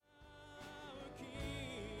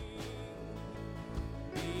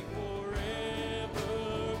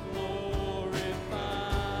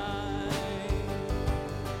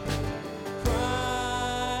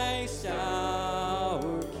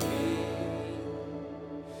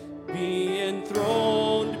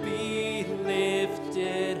throne be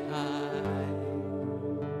lifted high.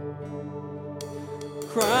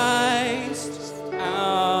 Christ,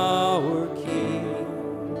 our King,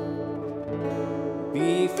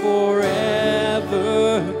 be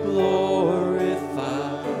forever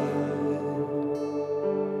glorified.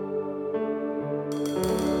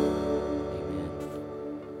 Amen.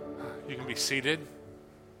 You can be seated.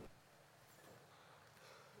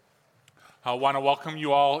 I want to welcome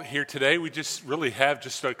you all here today. We just really have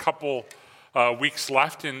just a couple weeks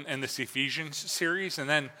left in this Ephesians series, and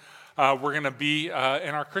then we're going to be in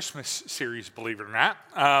our Christmas series, believe it or not.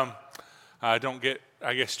 Don't get,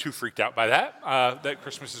 I guess, too freaked out by that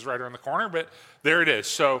Christmas is right around the corner, but there it is.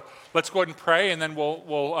 So let's go ahead and pray, and then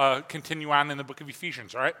we'll continue on in the book of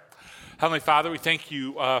Ephesians, all right? Heavenly Father, we thank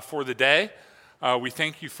you for the day. We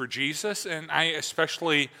thank you for Jesus, and I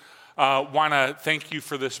especially want to thank you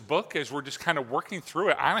for this book as we're just kind of working through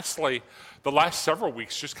it. Honestly, the last several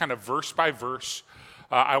weeks, just kind of verse by verse,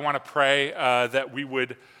 I want to pray that we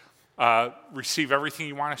would receive everything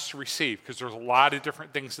you want us to receive, because there's a lot of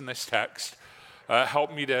different things in this text.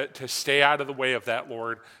 Help me to stay out of the way of that,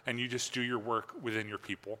 Lord, and you just do your work within your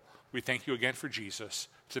people. We thank you again for Jesus.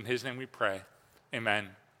 It's in his name we pray. Amen.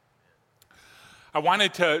 I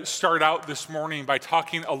wanted to start out this morning by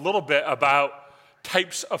talking a little bit about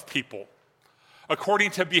types of people.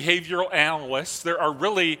 According to behavioral analysts, there are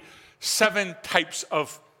really 7 types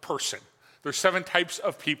of person. There's 7 types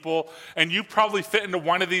of people, and you probably fit into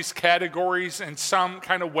one of these categories in some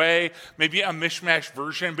kind of way, maybe a mishmash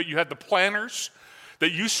version, but you have the planners,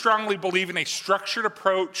 that you strongly believe in a structured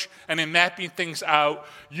approach and in mapping things out.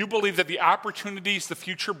 You believe that the opportunities the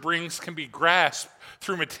future brings can be grasped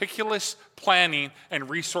through meticulous planning and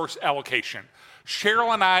resource allocation.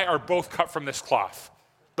 Cheryl and I are both cut from this cloth,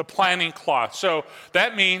 the planning cloth. So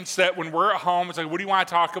that means that when we're at home, it's like, what do you want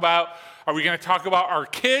to talk about? Are we going to talk about our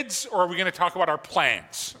kids, or are we going to talk about our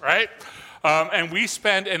plans, right? And we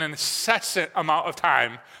spend an incessant amount of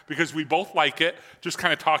time, because we both like it, just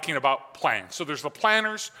kind of talking about plans. So there's the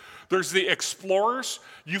planners, there's the explorers.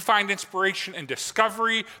 You find inspiration in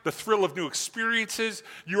discovery, the thrill of new experiences.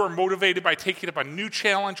 You are motivated by taking up a new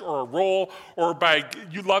challenge or a role, or by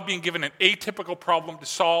you love being given an atypical problem to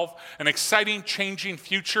solve, an exciting, changing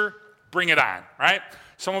future. Bring it on, right?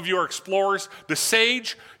 Some of you are explorers. The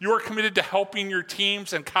sage, you are committed to helping your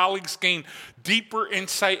teams and colleagues gain deeper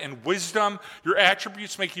insight and wisdom. Your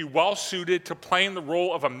attributes make you well-suited to playing the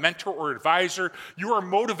role of a mentor or advisor. You are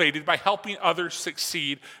motivated by helping others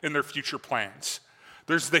succeed in their future plans.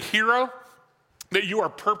 There's the hero, that you are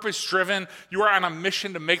purpose-driven. You are on a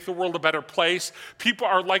mission to make the world a better place. People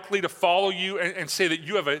are likely to follow you and say that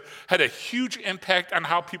you have had a huge impact on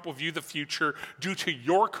how people view the future due to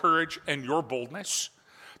your courage and your boldness.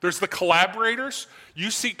 There's the collaborators. You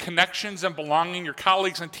seek connections and belonging. Your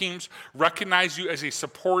colleagues and teams recognize you as a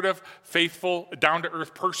supportive, faithful,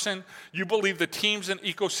 down-to-earth person. You believe the teams and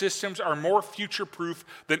ecosystems are more future-proof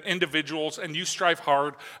than individuals, and you strive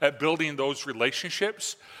hard at building those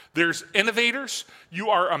relationships. There's innovators. You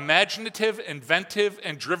are imaginative, inventive,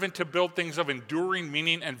 and driven to build things of enduring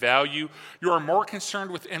meaning and value. You are more concerned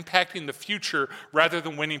with impacting the future rather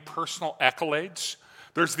than winning personal accolades.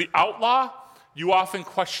 There's the outlaw. You often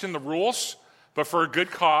question the rules, but for a good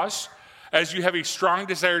cause, as you have a strong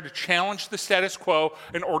desire to challenge the status quo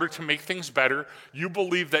in order to make things better. You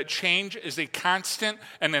believe that change is a constant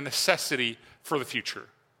and a necessity for the future.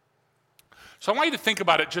 So I want you to think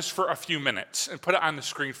about it just for a few minutes and put it on the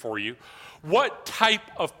screen for you. What type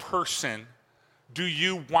of person do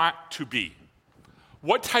you want to be?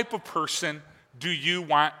 What type of person do you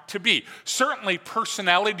want to be? Certainly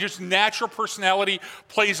personality, just natural personality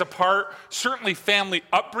plays a part. Certainly family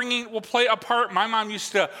upbringing will play a part. My mom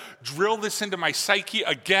used to drill this into my psyche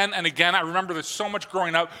again and again. I remember this so much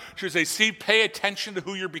growing up. She would say, Steve, pay attention to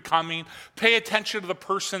who you're becoming. Pay attention to the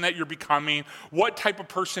person that you're becoming. What type of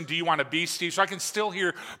person do you want to be, Steve? So I can still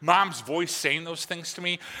hear mom's voice saying those things to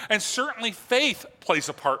me. And certainly faith plays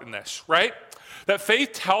a part in this, right? That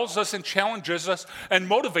faith tells us and challenges us and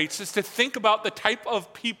motivates us to think about the type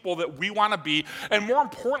of people that we want to be, and more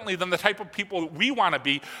importantly than the type of people that we want to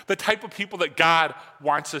be, the type of people that God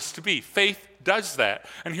wants us to be. Faith does that.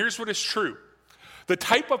 And here's what is true. The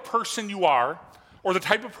type of person you are, or the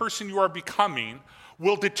type of person you are becoming,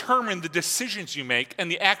 will determine the decisions you make and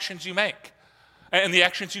the actions you make. And the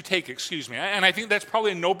actions you take, And I think that's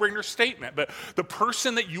probably a no-brainer statement. But the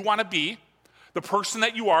person that you want to be, The person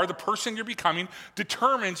that you are, the person you're becoming,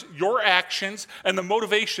 determines your actions and the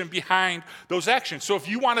motivation behind those actions. So if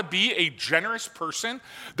you want to be a generous person,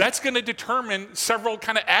 that's going to determine several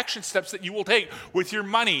kind of action steps that you will take with your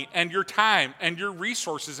money and your time and your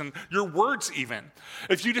resources and your words even.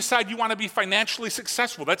 If you decide you want to be financially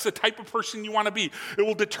successful, that's the type of person you want to be. It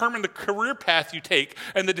will determine the career path you take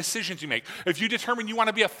and the decisions you make. If you determine you want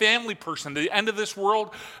to be a family person, at the end of this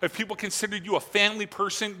world, if people considered you a family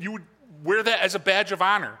person, you would wear that as a badge of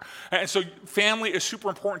honor. And so family is super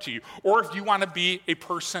important to you. Or if you want to be a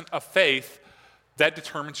person of faith, that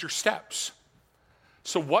determines your steps.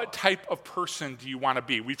 So what type of person do you want to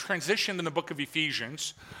be? We've transitioned in the book of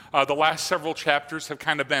Ephesians. The last several chapters have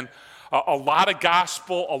kind of been a lot of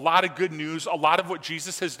gospel, a lot of good news, a lot of what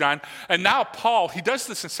Jesus has done. And now Paul, he does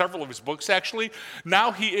this in several of his books actually.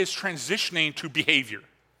 Now he is transitioning to behavior.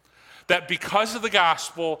 That because of the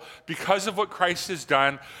gospel, because of what Christ has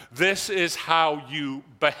done, this is how you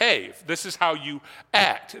behave. This is how you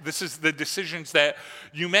act. This is the decisions that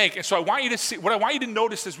you make. And so I want you to see, what I want you to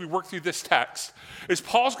notice as we work through this text is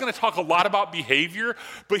Paul's going to talk a lot about behavior,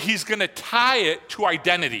 but he's going to tie it to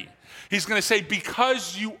identity. He's going to say,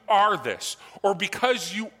 because you are this, or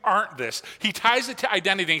because you aren't this. He ties it to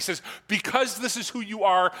identity. And he says, because this is who you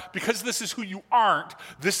are, because this is who you aren't,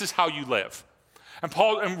 this is how you live.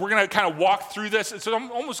 And we're going to kind of walk through this. It's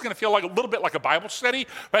almost going to feel like a little bit like a Bible study,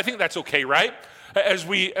 but I think that's okay, right? As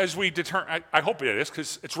we determine, I hope it is,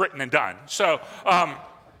 because it's written and done. So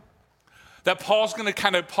that Paul's going to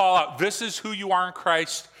kind of call out, this is who you are in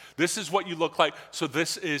Christ. This is what you look like. So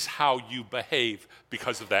this is how you behave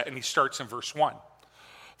because of that. And he starts in verse 1.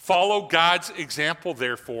 Follow God's example,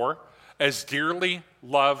 therefore, as dearly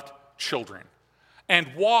loved children,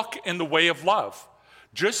 and walk in the way of love,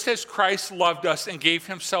 just as Christ loved us and gave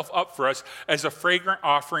himself up for us as a fragrant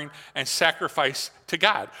offering and sacrifice to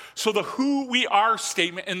God. So the who we are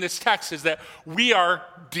statement in this text is that we are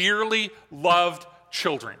dearly loved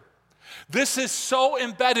children. This is so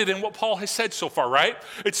embedded in what Paul has said so far, right?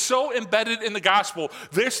 It's so embedded in the gospel,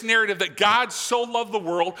 this narrative that God so loved the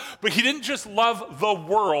world, but he didn't just love the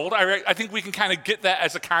world. I think we can kind of get that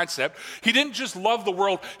as a concept. He didn't just love the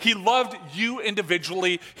world. He loved you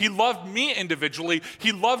individually. He loved me individually.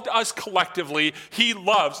 He loved us collectively. He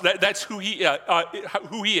loves, that's who he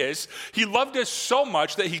is. He loved us so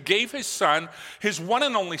much that he gave his son, his one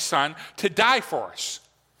and only son, to die for us.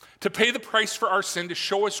 To pay the price for our sin, to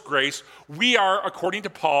show us grace. We are, according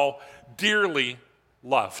to Paul, dearly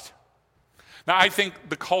loved. Now, I think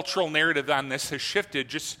the cultural narrative on this has shifted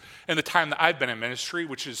just in the time that I've been in ministry,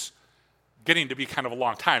 which is getting to be kind of a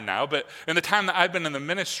long time now. But in the time that I've been in the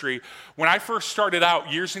ministry, when I first started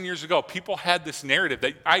out years and years ago, people had this narrative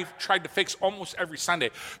that I tried to fix almost every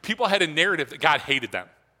Sunday. People had a narrative that God hated them.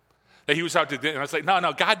 That he was out to do, and I was like,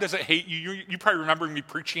 no, God doesn't hate you. You probably remember me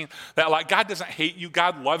preaching that a lot. God doesn't hate you.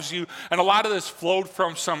 God loves you. And a lot of this flowed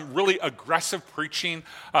from some really aggressive preaching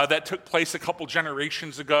that took place a couple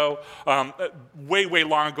generations ago. Way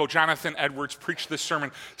long ago, Jonathan Edwards preached this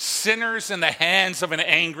sermon, Sinners in the Hands of an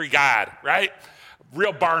Angry God, right?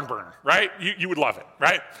 Real barn burner, right? You would love it,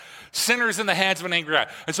 right? Sinners in the hands of an angry God.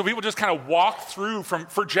 And so people just kind of walk through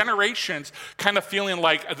for generations kind of feeling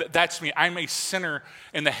like, that's me. I'm a sinner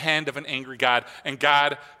in the hand of an angry God, and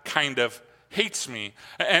God kind of hates me.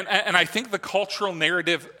 And I think the cultural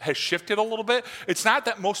narrative has shifted a little bit. It's not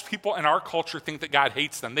that most people in our culture think that God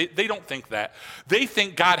hates them. They don't think that. They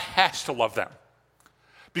think God has to love them.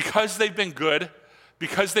 Because they've been good,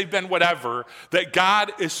 because they've been whatever, that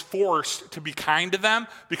God is forced to be kind to them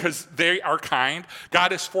because they are kind.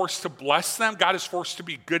 God is forced to bless them. God is forced to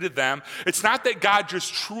be good to them. It's not that God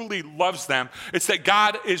just truly loves them. It's that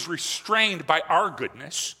God is restrained by our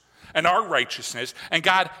goodness and our righteousness, and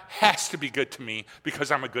God has to be good to me because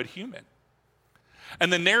I'm a good human.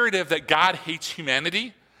 And the narrative that God hates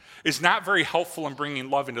humanity is not very helpful in bringing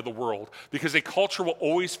love into the world, because a culture will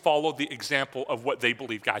always follow the example of what they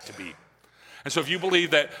believe God to be. And so if you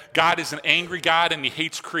believe that God is an angry God and he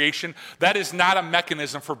hates creation, that is not a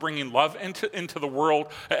mechanism for bringing love into the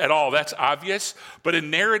world at all. That's obvious. But a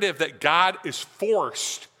narrative that God is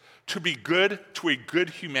forced to be good to a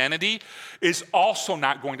good humanity is also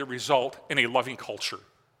not going to result in a loving culture.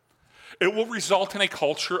 It will result in a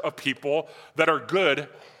culture of people that are good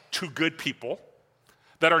to good people,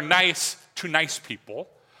 that are nice to nice people,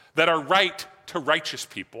 that are right to righteous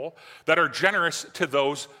people, that are generous to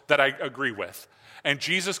those that I agree with. And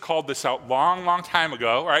Jesus called this out long time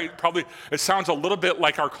ago, right? Probably, it sounds a little bit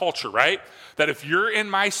like our culture, right? That if you're in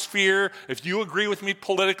my sphere, if you agree with me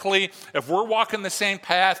politically, if we're walking the same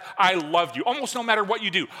path, I love you. Almost no matter what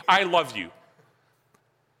you do, I love you.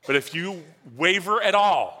 But if you waver at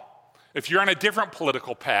all, if you're on a different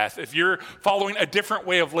political path, if you're following a different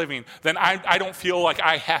way of living, then I don't feel like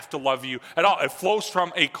I have to love you at all. It flows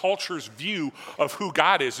from a culture's view of who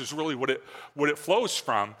God is really what it flows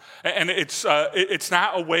from. And it's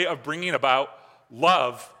not a way of bringing about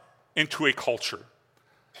love into a culture.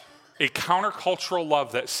 A countercultural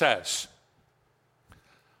love that says,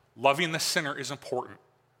 loving the sinner is important.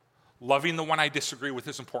 Loving the one I disagree with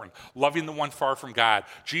is important. Loving the one far from God.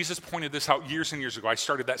 Jesus pointed this out years and years ago. I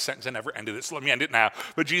started that sentence and never ended it, so let me end it now.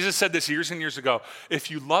 But Jesus said this years and years ago. If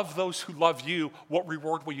you love those who love you, what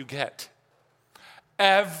reward will you get?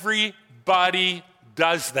 Everybody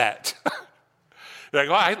does that. You're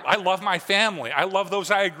like, oh, I love my family. I love those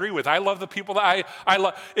I agree with. I love the people that I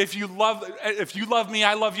love. If you love me,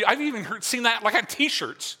 I love you. I've even seen that like on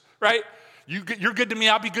T-shirts, right? You're good to me,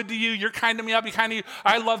 I'll be good to you. You're kind to me, I'll be kind to you.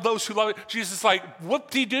 I love those who love it. Jesus is like,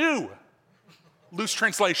 whoop-de-doo. Loose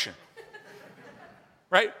translation.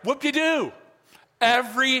 Right? Whoop-de-doo.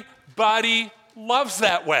 Everybody loves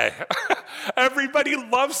that way. Everybody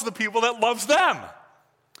loves the people that loves them.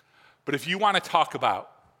 But if you want to talk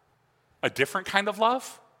about a different kind of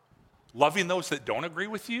love, loving those that don't agree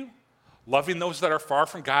with you, loving those that are far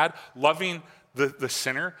from God, loving the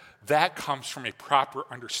sinner, that comes from a proper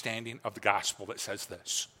understanding of the gospel that says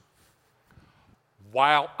this.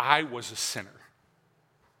 While I was a sinner,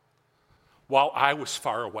 while I was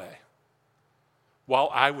far away, while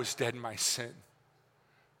I was dead in my sin,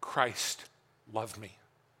 Christ loved me.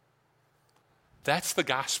 That's the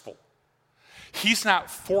gospel. He's not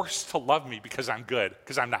forced to love me because I'm good,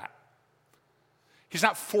 because I'm not. He's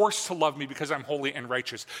not forced to love me because I'm holy and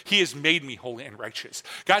righteous. He has made me holy and righteous.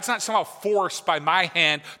 God's not somehow forced by my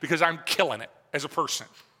hand because I'm killing it as a person.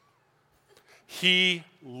 He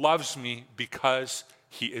loves me because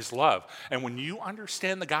he is love. And when you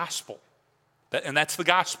understand the gospel, and that's the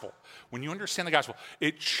gospel, when you understand the gospel,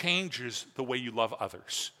 it changes the way you love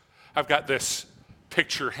others. I've got this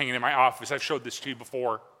picture hanging in my office. I've showed this to you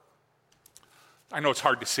before. I know it's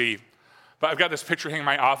hard to see. But I've got this picture hanging in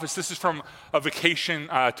my office. This is from a vacation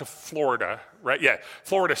to Florida, right? Yeah,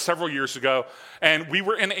 Florida several years ago. And we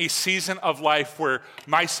were in a season of life where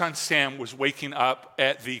my son Sam was waking up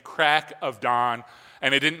at the crack of dawn.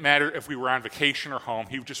 And it didn't matter if we were on vacation or home.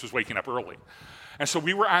 He just was waking up early. And so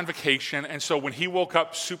we were on vacation. And so when he woke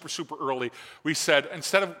up super, super early, we said,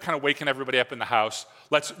 instead of kind of waking everybody up in the house,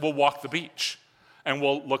 we'll walk the beach. And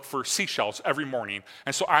we'll look for seashells every morning.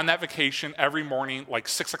 And so on that vacation, every morning, like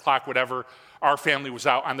 6 o'clock, whatever, our family was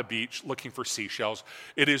out on the beach looking for seashells.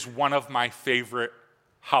 It is one of my favorite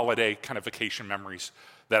holiday kind of vacation memories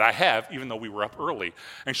that I have, even though we were up early.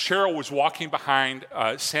 And Cheryl was walking behind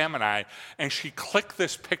Sam and I, and she clicked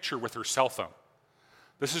this picture with her cell phone.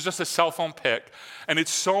 This is just a cell phone pic. And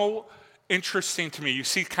it's so interesting to me. You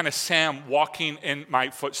see kind of Sam walking in my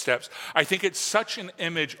footsteps. I think it's such an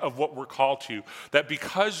image of what we're called to, that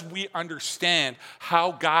because we understand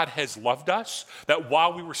how God has loved us, that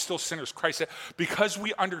while we were still sinners, Christ said, because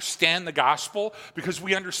we understand the gospel, because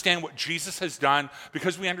we understand what Jesus has done,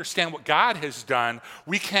 because we understand what God has done,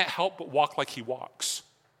 we can't help but walk like he walks.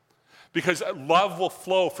 Because love will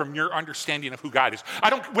flow from your understanding of who God is.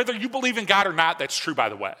 Whether you believe in God or not, that's true, by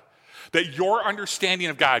the way. That your understanding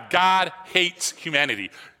of God hates humanity.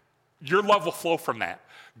 Your love will flow from that.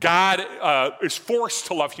 God is forced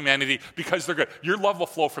to love humanity because they're good. Your love will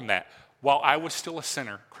flow from that. While I was still a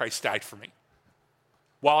sinner, Christ died for me.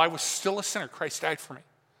 While I was still a sinner, Christ died for me.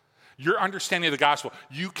 Your understanding of the gospel,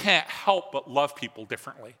 you can't help but love people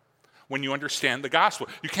differently when you understand the gospel.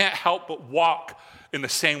 You can't help but walk in the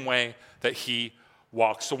same way that he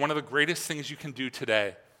walks. So one of the greatest things you can do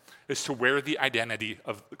today is to wear the identity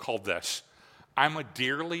called this. I'm a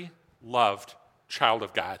dearly loved child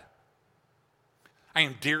of God. I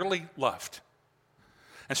am dearly loved.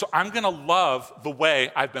 And so I'm going to love the way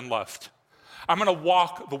I've been loved. I'm going to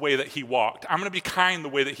walk the way that he walked. I'm going to be kind the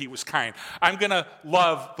way that he was kind. I'm going to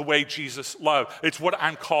love the way Jesus loved. It's what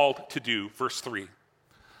I'm called to do. Verse 3.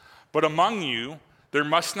 But among you, there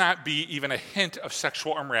must not be even a hint of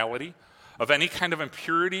sexual immorality, of any kind of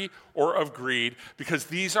impurity or of greed, because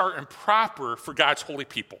these are improper for God's holy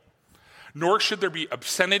people. Nor should there be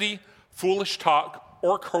obscenity, foolish talk,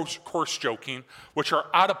 or coarse joking, which are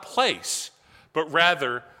out of place, but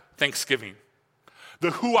rather thanksgiving. The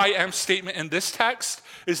who I am statement in this text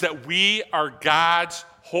is that we are God's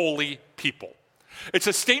holy people. It's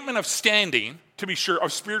a statement of standing, to be sure,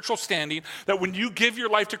 of spiritual standing, that when you give your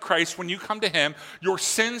life to Christ, when you come to him, your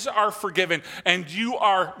sins are forgiven and you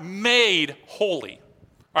are made holy.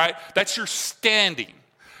 All right? That's your standing.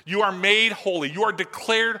 You are made holy. You are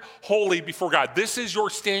declared holy before God. This is your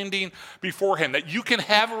standing before him, that you can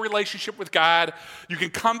have a relationship with God. You can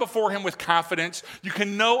come before him with confidence. You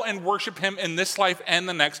can know and worship him in this life and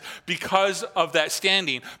the next because of that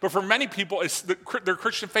standing. But for many people, their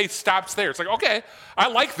Christian faith stops there. It's like, okay, I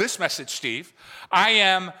like this message, Steve. I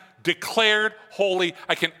am declared holy.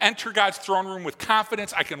 I can enter God's throne room with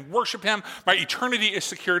confidence. I can worship him. My eternity is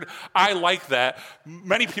secured. I like that.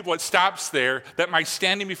 Many people, it stops there, that my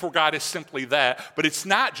standing before God is simply that. But it's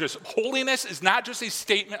not just, holiness is not just a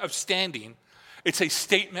statement of standing. It's a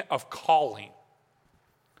statement of calling.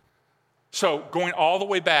 So going all the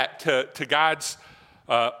way back to God's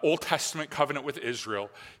Old Testament covenant with Israel,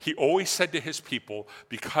 he always said to his people,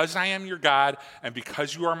 because I am your God and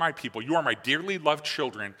because you are my people, you are my dearly loved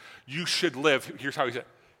children, you should live, here's how he said,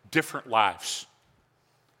 different lives.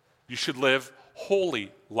 You should live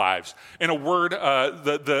holy lives. In a word,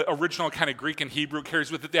 the original kind of Greek and Hebrew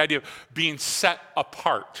carries with it the idea of being set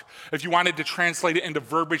apart. If you wanted to translate it into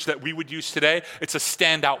verbiage that we would use today, it's a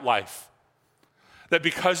standout life. That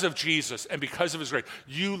because of Jesus and because of his grace,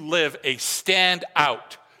 you live a stand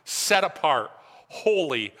out, set apart,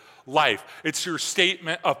 holy life. It's your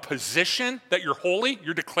statement of position that you're holy,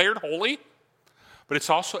 you're declared holy, but it's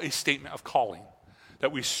also a statement of calling,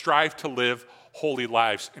 that we strive to live holy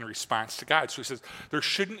lives in response to God. So he says there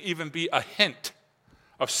shouldn't even be a hint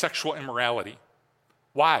of sexual immorality.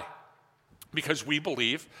 Why? Because we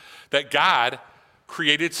believe that God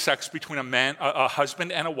created sex between a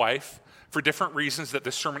husband and a wife for different reasons that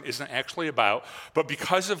this sermon isn't actually about. But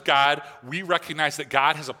because of God, we recognize that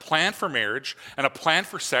God has a plan for marriage and a plan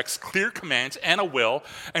for sex, clear commands and a will,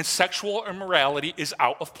 and sexual immorality is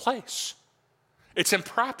out of place. It's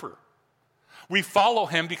improper. We follow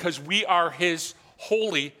him because we are his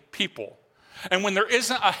holy people. And when there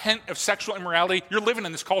isn't a hint of sexual immorality, you're living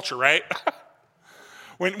in this culture, right?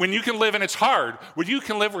 When you can live, and it's hard, when you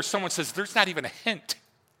can live where someone says, there's not even a hint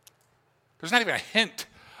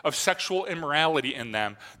of sexual immorality in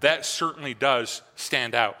them, that certainly does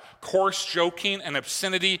stand out. Coarse joking and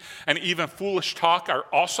obscenity and even foolish talk are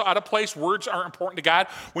also out of place. Words are important to God.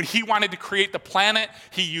 When he wanted to create the planet,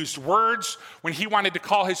 he used words. When he wanted to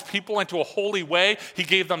call his people into a holy way, he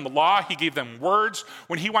gave them the law, he gave them words.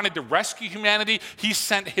 When he wanted to rescue humanity, he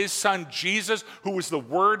sent his son Jesus, who was the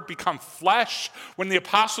Word become flesh. When the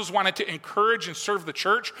apostles wanted to encourage and serve the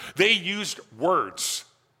church, they used words.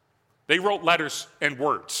 They wrote letters and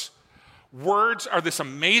words. Words are this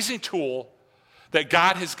amazing tool that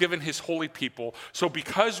God has given his holy people. So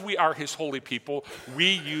because we are his holy people,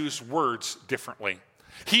 we use words differently.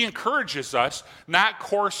 He encourages us, not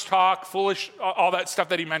coarse talk, foolish, all that stuff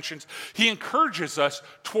that he mentions. He encourages us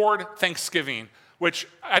toward Thanksgiving, which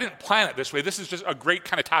I didn't plan it this way. This is just a great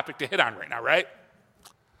kind of topic to hit on right now, right?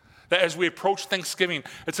 That as we approach Thanksgiving,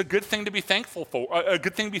 it's a good thing to be thankful for, a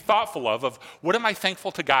good thing to be thoughtful of what am I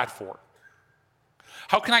thankful to God for?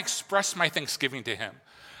 How can I express my thanksgiving to him?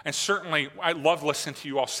 And certainly, I love listening to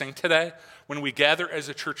you all sing today. When we gather as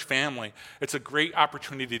a church family, it's a great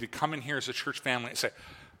opportunity to come in here as a church family and say,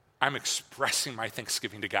 I'm expressing my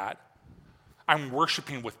thanksgiving to God. I'm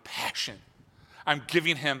worshiping with passion. I'm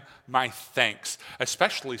giving him my thanks,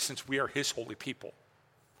 especially since we are his holy people.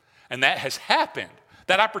 And that has happened.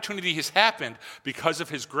 That opportunity has happened because of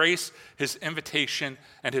his grace, his invitation,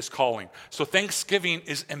 and his calling. So Thanksgiving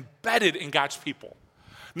is embedded in God's people.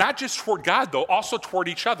 Not just toward God, though, also toward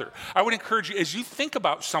each other. I would encourage you, as you think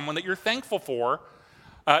about someone that you're thankful for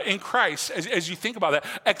in Christ, as you think about that,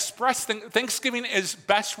 express Thanksgiving is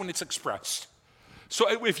best when it's expressed.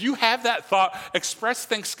 So if you have that thought, express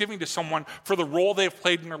thanksgiving to someone for the role they've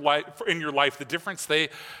played in your life, the difference they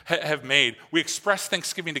have made. We express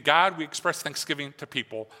thanksgiving to God. We express thanksgiving to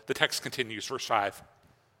people. The text continues, verse 5.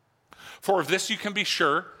 For of this you can be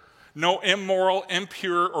sure, no immoral,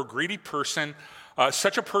 impure, or greedy person,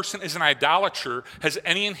 such a person is an idolater, has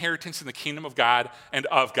any inheritance in the kingdom of God and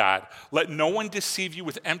of God. Let no one deceive you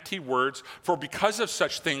with empty words, for because of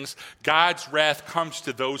such things, God's wrath comes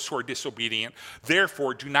to those who are disobedient.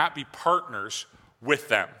 Therefore, do not be partners with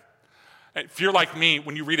them. If you're like me,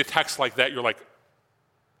 when you read a text like that, you're like,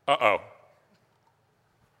 uh-oh,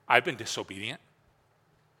 I've been disobedient.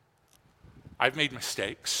 I've made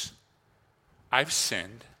mistakes. I've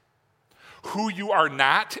sinned. Who you are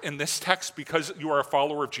not in this text, because you are a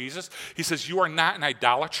follower of Jesus, he says you are not an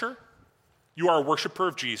idolater, you are a worshiper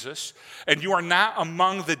of Jesus, and you are not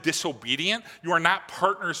among the disobedient, you are not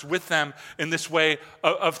partners with them in this way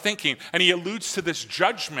of thinking. And he alludes to this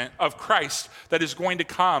judgment of Christ that is going to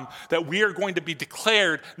come, that we are going to be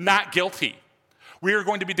declared not guilty. We are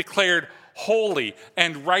going to be declared holy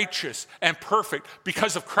and righteous and perfect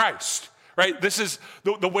because of Christ. right? This is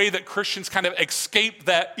the way that Christians kind of escape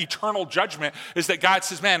that eternal judgment, is that God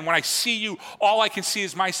says, man, when I see you, all I can see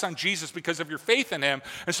is my son Jesus because of your faith in him.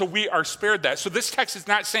 And so we are spared that. So this text is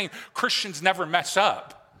not saying Christians never mess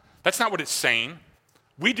up. That's not what it's saying.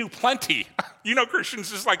 We do plenty. You know Christians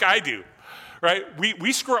just like I do, right?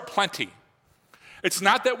 We screw up plenty. It's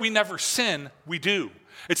not that we never sin, we do.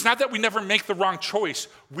 It's not that we never make the wrong choice,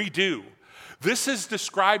 we do. This is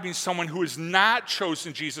describing someone who has not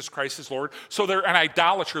chosen Jesus Christ as Lord, so they're an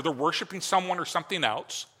idolater, they're worshiping someone or something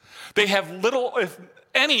else. They have little, if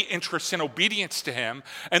any, interest in obedience to him,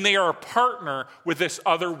 and they are a partner with this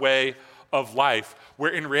other way of life,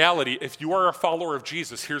 where in reality, if you are a follower of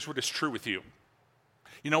Jesus, here's what is true with you.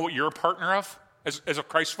 You know what you're a partner of as a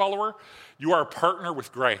Christ follower? You are a partner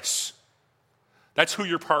with grace. That's who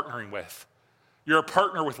you're partnering with. You're a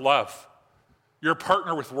partner with love. You're a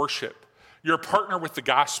partner with worship. You're a partner with the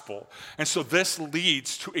gospel. And so this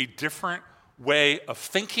leads to a different way of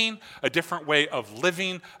thinking, a different way of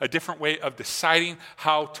living, a different way of deciding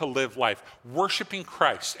how to live life. Worshiping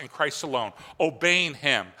Christ and Christ alone, obeying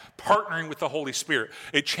him, partnering with the Holy Spirit.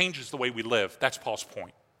 It changes the way we live. That's Paul's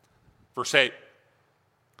point. Verse 8.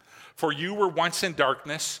 For you were once in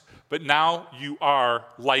darkness, but now you are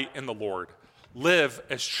light in the Lord. Live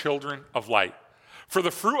as children of light. For the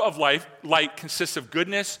fruit of light consists of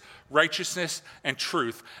goodness, righteousness, and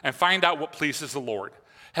truth, and find out what pleases the Lord.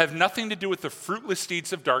 Have nothing to do with the fruitless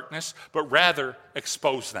deeds of darkness, but rather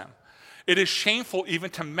expose them. It is shameful even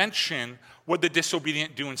to mention what the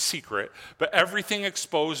disobedient do in secret, but everything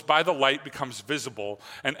exposed by the light becomes visible,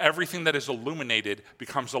 and everything that is illuminated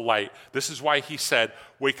becomes a light. This is why he said,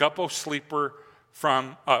 wake up, sleeper,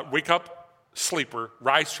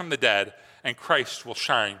 rise from the dead, and Christ will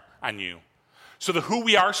shine on you. So the who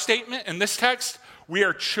we are statement in this text, we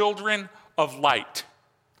are children of light.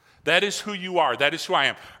 That is who you are. That is who I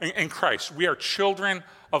am. In Christ, we are children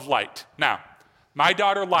of light. Now, my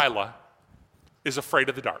daughter Lila is afraid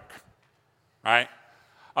of the dark, right?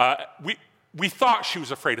 We thought she was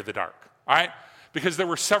afraid of the dark, all right? Because there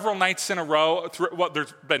were several nights in a row,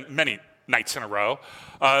 there's been many nights in a row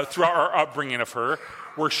throughout our upbringing of her,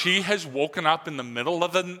 where she has woken up in the middle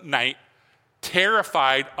of the night,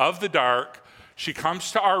 terrified of the dark. She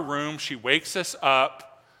comes to our room, she wakes us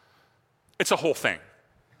up. It's a whole thing.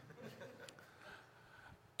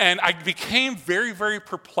 And I became very, very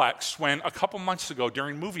perplexed when a couple months ago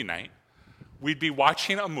during movie night, we'd be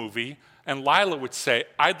watching a movie and Lila would say,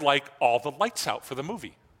 I'd like all the lights out for the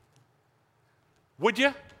movie. Would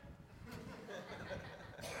you?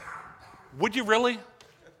 Would you really?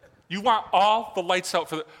 You want all the lights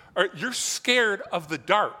out you're scared of the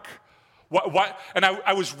dark. What? And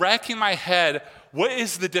I was racking my head, what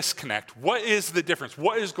is the disconnect? What is the difference?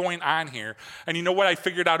 What is going on here? And you know what I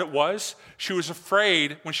figured out it was? She was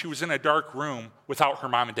afraid when she was in a dark room without her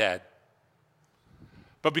mom and dad.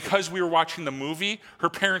 But because we were watching the movie, her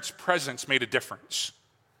parents' presence made a difference.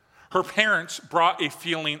 Her parents brought a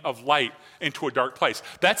feeling of light into a dark place.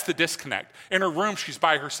 That's the disconnect. In her room, she's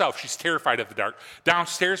by herself. She's terrified of the dark.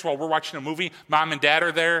 Downstairs, while we're watching a movie, mom and dad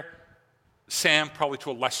are there. Sam, probably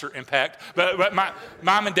to a lesser impact. But my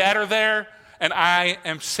mom and dad are there, and I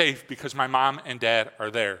am safe because my mom and dad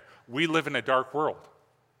are there. We live in a dark world,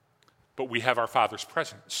 but we have our Father's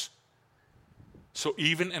presence. So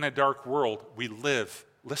even in a dark world, we live,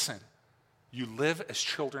 listen, you live as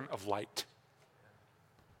children of light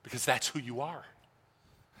because that's who you are.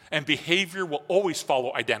 And behavior will always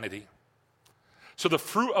follow identity. So the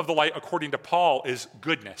fruit of the light, according to Paul, is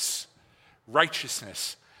goodness,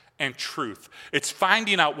 righteousness, and truth. It's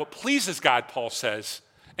finding out what pleases God, Paul says,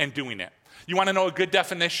 and doing it. You want to know a good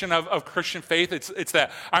definition of Christian faith? It's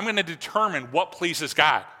that I'm going to determine what pleases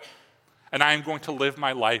God, and I am going to live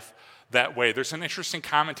my life that way. There's an interesting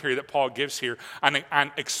commentary that Paul gives here on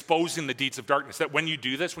exposing the deeds of darkness, that when you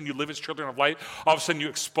do this, when you live as children of light, all of a sudden you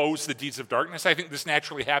expose the deeds of darkness. I think this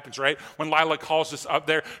naturally happens, right? When Lila calls us up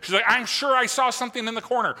there, she's like, I'm sure I saw something in the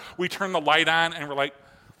corner. We turn the light on, and we're like,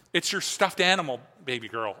 it's your stuffed animal, baby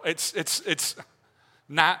girl. It's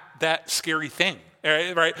not that scary thing,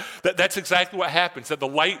 right? That's exactly what happens, that the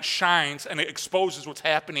light shines and it exposes what's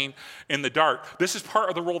happening in the dark. This is part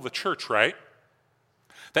of the role of the church, right?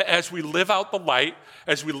 That as we live out the light,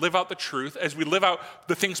 as we live out the truth, as we live out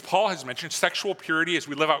the things Paul has mentioned, sexual purity, as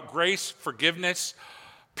we live out grace, forgiveness,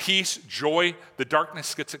 peace, joy, the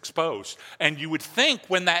darkness gets exposed. And you would think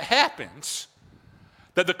when that happens,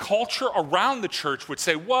 that the culture around the church would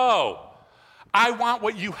say, whoa, I want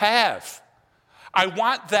what you have. I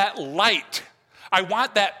want that light. I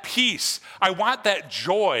want that peace. I want that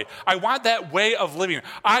joy. I want that way of living.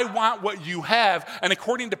 I want what you have. And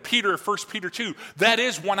according to Peter, 1 Peter 2, that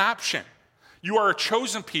is one option. You are a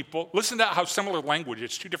chosen people. Listen to how similar language,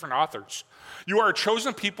 it's two different authors. You are a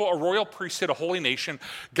chosen people, a royal priesthood, a holy nation,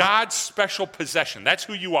 God's special possession. That's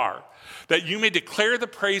who you are. That you may declare the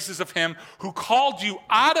praises of him who called you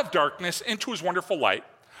out of darkness into his wonderful light.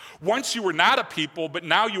 Once you were not a people, but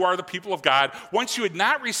now you are the people of God. Once you had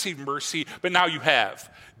not received mercy, but now you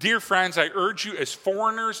have. Dear friends, I urge you as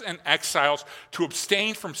foreigners and exiles to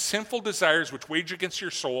abstain from sinful desires which wage against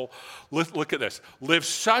your soul. Look at this. Live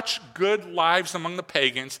such good lives among the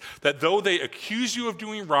pagans that though they accuse you of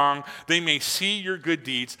doing wrong, they may see your good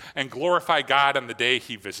deeds and glorify God on the day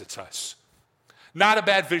he visits us. Not a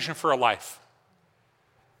bad vision for a life.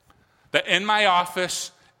 That in my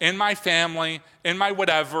office, in my family, in my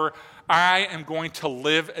whatever, I am going to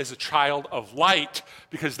live as a child of light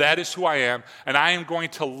because that is who I am, and I am going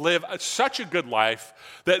to live such a good life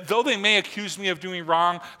that though they may accuse me of doing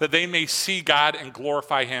wrong, that they may see God and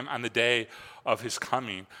glorify him on the day of his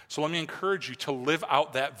coming. So let me encourage you to live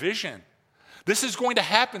out that vision. This is going to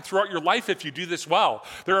happen throughout your life if you do this well.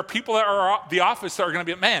 There are people that are at the office that are going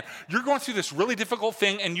to be, man, you're going through this really difficult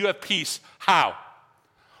thing and you have peace. How?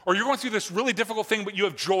 Or you're going through this really difficult thing, but you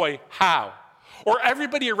have joy. How? Or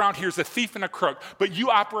everybody around here is a thief and a crook, but you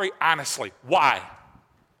operate honestly. Why?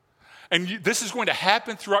 And this is going to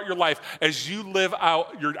happen throughout your life as you live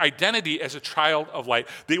out your identity as a child of light.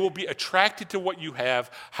 They will be attracted to what you have,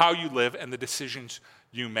 how you live, and the decisions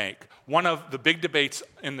you make. One of the big debates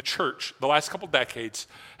in the church the last couple decades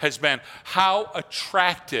has been how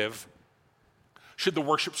attractive should the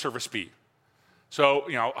worship service be? So,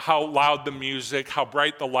 how loud the music, how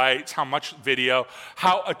bright the lights, how much video,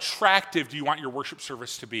 how attractive do you want your worship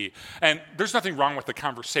service to be? And there's nothing wrong with the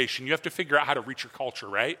conversation. You have to figure out how to reach your culture,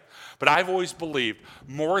 right? But I've always believed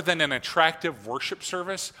more than an attractive worship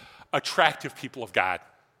service, attractive people of God,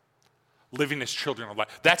 living as children of light.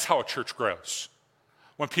 That's how a church grows.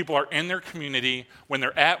 When people are in their community, when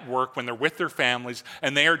they're at work, when they're with their families,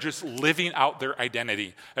 and they are just living out their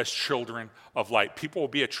identity as children of light. People will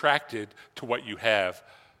be attracted to what you have.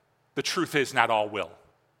 The truth is, not all will.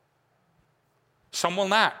 Some will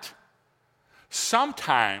not.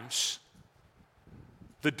 Sometimes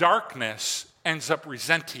the darkness ends up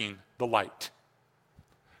resenting the light.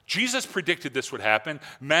 Jesus predicted this would happen.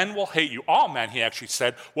 Men will hate you. All men, he actually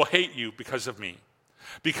said, will hate you because of me.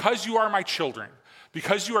 Because you are my children.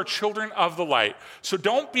 Because you are children of the light. So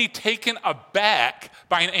don't be taken aback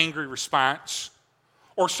by an angry response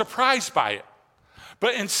or surprised by it.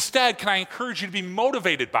 But instead, can I encourage you to be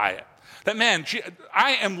motivated by it? That, man,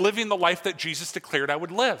 I am living the life that Jesus declared I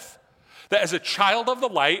would live. That as a child of the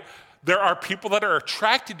light, there are people that are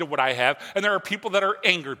attracted to what I have, and there are people that are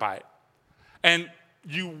angered by it. And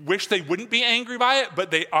you wish they wouldn't be angry by it, but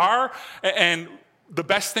they are, and the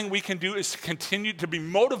best thing we can do is to continue to be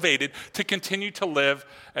motivated to continue to live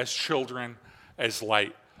as children of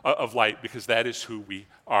light, because that is who we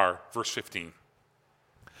are. Verse 15.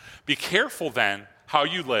 Be careful then how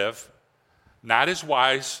you live, not as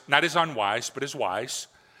unwise, but as wise,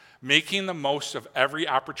 making the most of every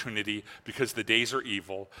opportunity because the days are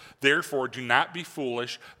evil. Therefore, do not be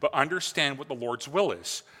foolish, but understand what the Lord's will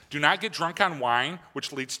is. Do not get drunk on wine,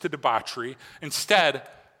 which leads to debauchery. Instead,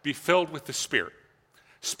 be filled with the Spirit,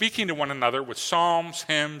 speaking to one another with psalms,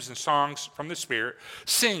 hymns, and songs from the Spirit.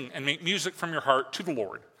 Sing and make music from your heart to the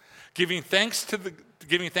Lord, giving thanks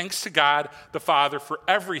to God the Father for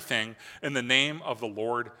everything in the name of the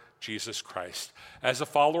Lord Jesus Christ. As a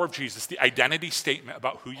follower of Jesus, the identity statement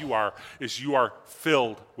about who you are is you are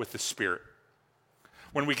filled with the Spirit.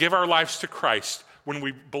 When we give our lives to Christ, when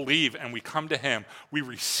we believe and we come to him, we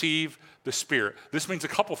receive the Spirit. This means a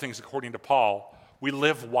couple things according to Paul. We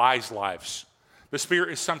live wise lives. The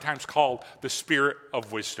Spirit is sometimes called the Spirit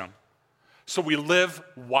of wisdom. So we live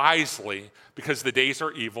wisely because the days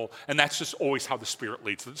are evil, and that's just always how the Spirit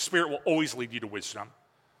leads. The Spirit will always lead you to wisdom.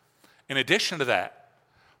 In addition to that,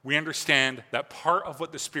 we understand that part of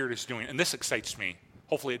what the Spirit is doing, and this excites me,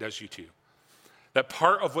 hopefully it does you too, that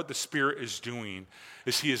part of what the Spirit is doing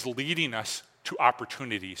is he is leading us to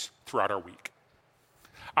opportunities throughout our week.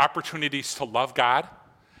 Opportunities to love God,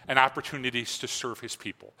 and opportunities to serve his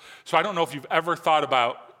people. So I don't know if you've ever thought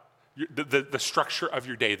about the structure of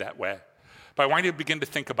your day that way. But I want you to begin to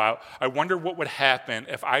think about, I wonder what would happen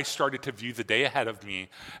if I started to view the day ahead of me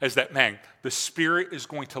as that, man, the Spirit is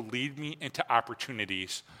going to lead me into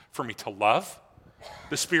opportunities for me to love.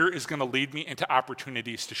 The Spirit is going to lead me into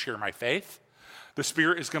opportunities to share my faith. The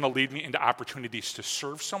Spirit is going to lead me into opportunities to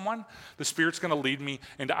serve someone. The Spirit's going to lead me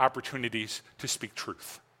into opportunities to speak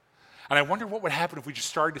truth. And I wonder what would happen if we just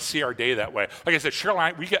started to see our day that way. Like I said, Cheryl and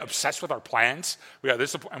I, we get obsessed with our plans. We got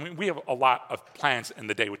this. I mean, we have a lot of plans in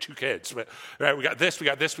the day with 2 kids. But, right, we got this, we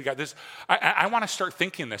got this, we got this. I want to start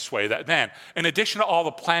thinking this way, that, man, in addition to all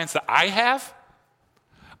the plans that I have,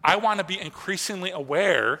 I want to be increasingly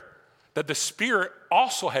aware that the Spirit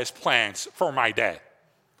also has plans for my day.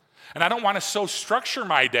 And I don't want to so structure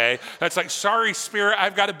my day that's like, sorry, Spirit,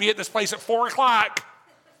 I've got to be at this place at 4 o'clock.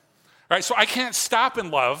 Right? So I can't stop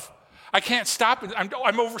in love. I can't stop. I'm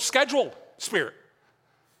overscheduled, Spirit.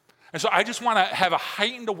 And so I just want to have a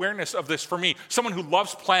heightened awareness of this for me, someone who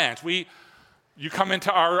loves plans. You come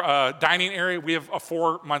into our dining area, we have a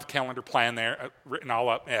 4-month calendar plan there, written all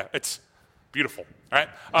up. Yeah, it's beautiful, right?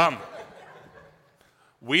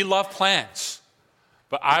 We love plans,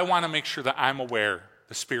 but I want to make sure that I'm aware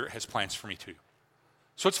the Spirit has plans for me too.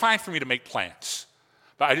 So it's fine for me to make plans,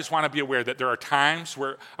 but I just want to be aware that there are times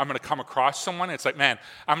where I'm going to come across someone, and it's like, man,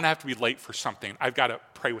 I'm going to have to be late for something. I've got to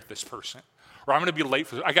pray with this person. Or I'm going to be late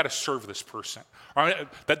I got to serve this person. Or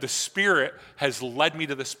that the Spirit has led me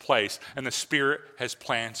to this place, and the Spirit has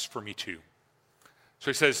plans for me too.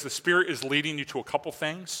 So he says the Spirit is leading you to a couple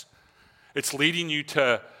things. It's leading you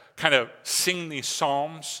to kind of sing these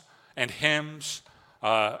psalms and hymns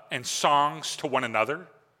and songs to one another.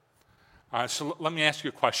 So let me ask you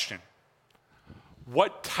a question.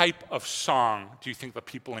 What type of song do you think the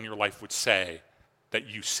people in your life would say that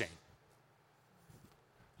you sing?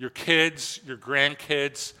 Your kids, your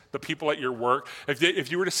grandkids, the people at your work.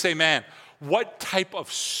 If you were to say, man, what type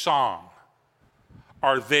of song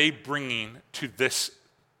are they bringing to this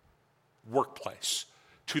workplace,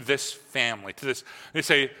 to this family, to this? They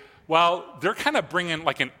say, well, they're kind of bringing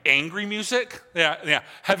like an angry music,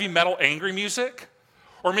 heavy metal angry music.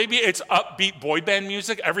 Or maybe it's upbeat boy band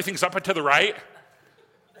music, everything's up and to the right.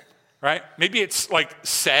 Right? Maybe it's like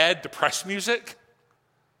sad, depressed music.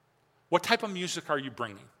 What type of music are you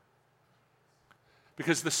bringing?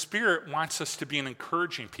 Because the Spirit wants us to be an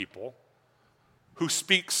encouraging people who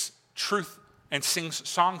speaks truth and sings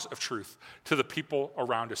songs of truth to the people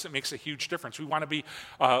around us. It makes a huge difference. We want to be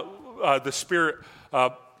the Spirit.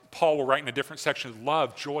 Paul will write in a different section,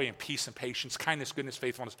 love, joy, and peace, and patience, kindness, goodness,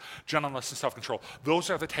 faithfulness, gentleness, and self-control. Those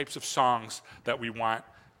are the types of songs that we want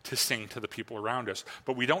to sing to the people around us.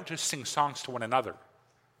 But we don't just sing songs to one another.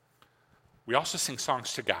 We also sing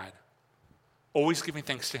songs to God, always giving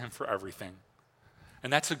thanks to Him for everything.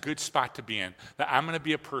 And that's a good spot to be in, that I'm going to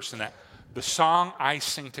be a person that the song I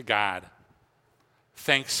sing to God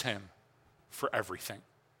thanks Him for everything.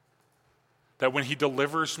 That when He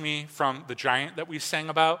delivers me from the giant that we sang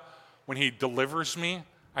about, when He delivers me,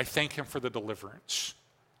 I thank Him for the deliverance.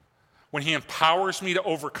 When He empowers me to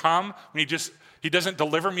overcome, when He doesn't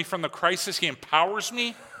deliver me from the crisis, He empowers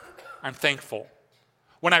me, I'm thankful.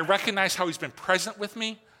 When I recognize how He's been present with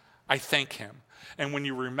me, I thank Him. And when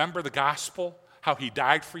you remember the gospel, how He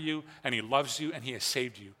died for you, and He loves you, and He has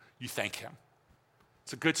saved you, you thank Him.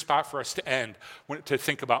 It's a good spot for us to end, to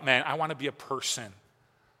think about, man, I want to be a person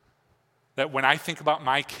that when I think about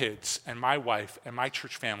my kids and my wife and my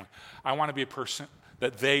church family, I want to be a person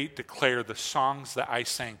that they declare the songs that I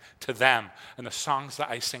sang to them and the songs that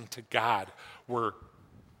I sang to God were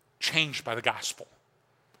changed by the gospel.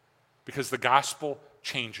 Because the gospel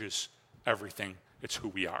changes everything. It's who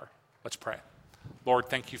we are. Let's pray. Lord,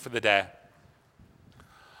 thank You for the day.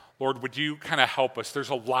 Lord, would You kind of help us? There's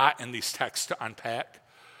a lot in these texts to unpack.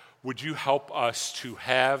 Would You help us to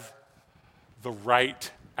have the right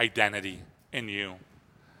identity in You?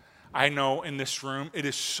 I know in this room it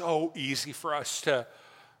is so easy for us to,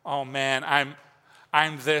 oh man,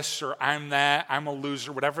 I'm this or I'm that, I'm a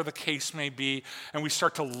loser, whatever the case may be, and we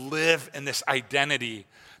start to live in this identity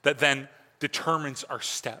that then determines our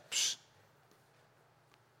steps.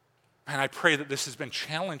 And I pray that this has been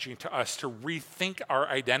challenging to us to rethink our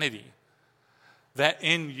identity, that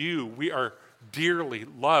in You we are dearly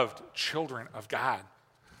loved children of God.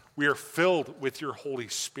 We are filled with Your Holy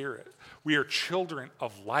Spirit. We are children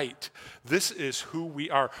of light. This is who we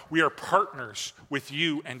are. We are partners with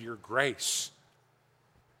You and Your grace.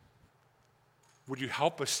 Would You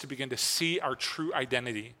help us to begin to see our true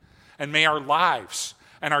identity? And may our lives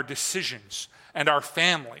and our decisions and our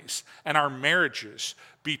families and our marriages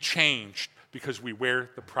be changed because we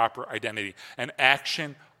wear the proper identity. And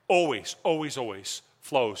action always, always, always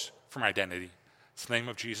flows from identity. In the name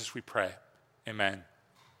of Jesus we pray. Amen.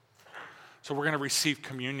 So we're going to receive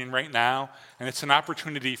communion right now, and it's an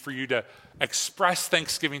opportunity for you to express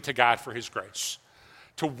thanksgiving to God for His grace,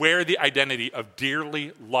 to wear the identity of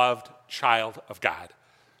dearly loved child of God.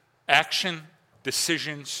 Action,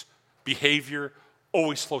 decisions, behavior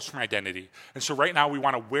always flows from identity. And so right now we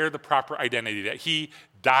want to wear the proper identity, that He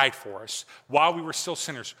died for us. While we were still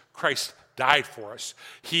sinners, Christ died for us.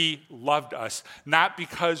 He loved us, not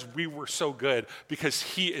because we were so good, because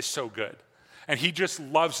he is so good. And he just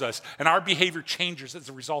loves us, and our behavior changes as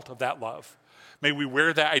a result of that love. May we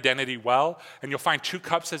wear that identity well, and you'll find 2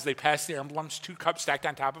 cups as they pass the emblems, 2 cups stacked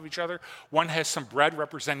on top of each other. One has some bread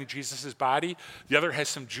representing Jesus' body. The other has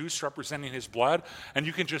some juice representing his blood. And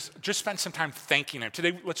you can just spend some time thanking him.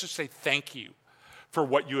 Today, let's just say thank you for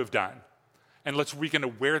what you have done. And we're going to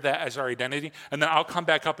wear that as our identity. And then I'll come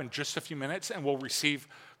back up in just a few minutes, and we'll receive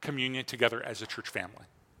communion together as a church family.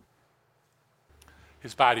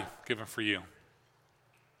 His body given for you.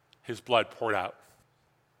 His blood poured out.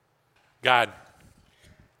 God,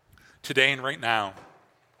 today and right now,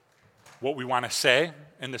 what we want to say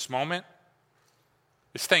in this moment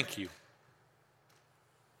is thank you.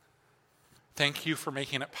 Thank you for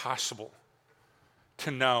making it possible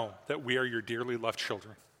to know that we are your dearly loved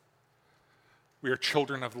children. We are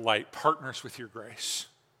children of light, partners with your grace.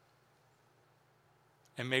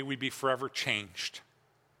 And may we be forever changed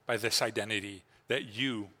by this identity that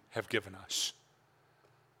you have given us.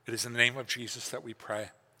 It is in the name of Jesus that we pray.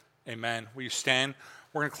 Amen. Will you stand?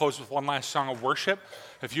 We're going to close with one last song of worship.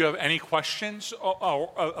 If you have any questions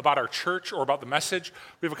about our church or about the message,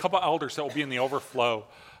 we have a couple elders that will be in the overflow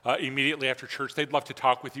immediately after church. They'd love to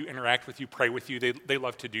talk with you, interact with you, pray with you. They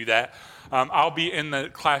love to do that. I'll be in the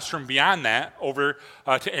classroom beyond that over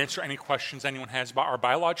to answer any questions anyone has about our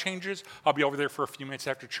bylaw changes. I'll be over there for a few minutes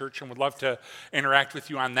after church and would love to interact with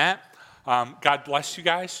you on that. God bless you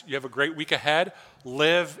guys. You have a great week ahead.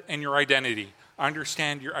 Live in your identity.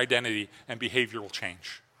 Understand your identity, and behavior will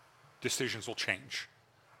change. Decisions will change.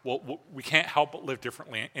 We can't help but live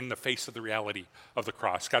differently in the face of the reality of the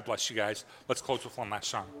cross. God bless you guys. Let's close with one last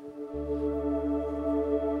song.